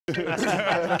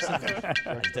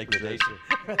Degradation.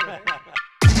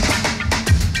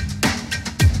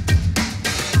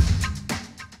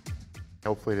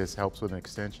 Hopefully this helps with an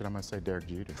extension. I'm going to say Derek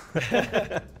Jeter.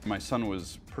 My son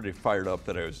was pretty fired up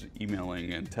that I was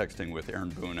emailing and texting with Aaron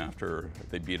Boone after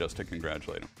they beat us to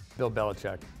congratulate him. Bill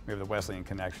Belichick. We have the Wesleyan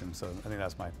connection, so I think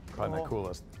that's probably my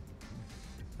coolest.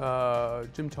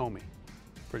 Jim Thome.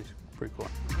 Pretty cool.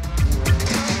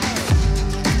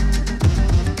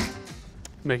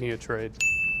 Making a trade.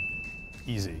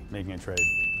 Easy, making a trade.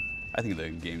 I think the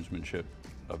gamesmanship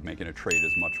of making a trade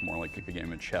is much more like a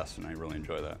game of chess, and I really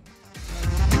enjoy that.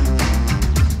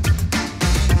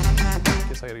 I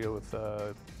guess I gotta go with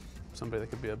somebody that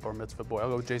could be a bar mitzvah boy. I'll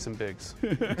go with Jason Biggs.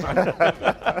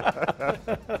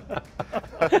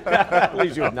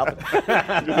 Leaves you with nothing.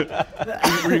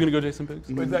 Were you gonna go Jason Biggs?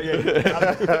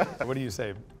 What do you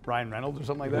say, Ryan Reynolds or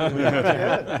something like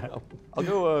that? I'll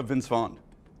go Vince Vaughn.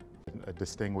 A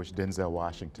distinguished Denzel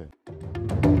Washington.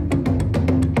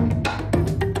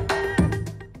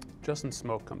 Justin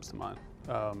Smoke comes to mind.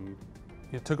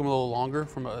 It took him a little longer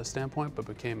from a standpoint, but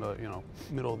became a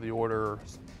middle of the order,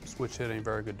 switch hitting,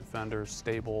 very good defender,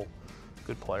 stable,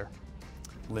 good player.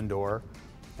 Lindor.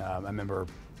 I remember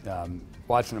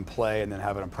watching him play and then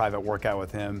having a private workout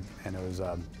with him, and it was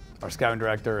our scouting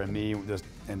director and me just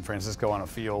and Francisco on a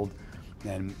field,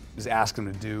 and just asked him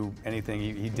to do anything.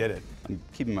 He did it. I'm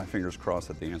keeping my fingers crossed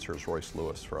that the answer is Royce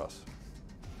Lewis for us.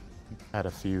 Had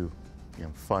a few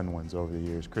fun ones over the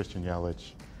years. Christian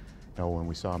Yelich, when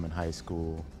we saw him in high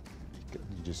school, you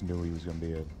just knew he was going to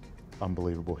be an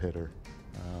unbelievable hitter.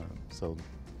 So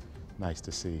nice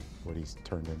to see what he's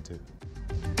turned into.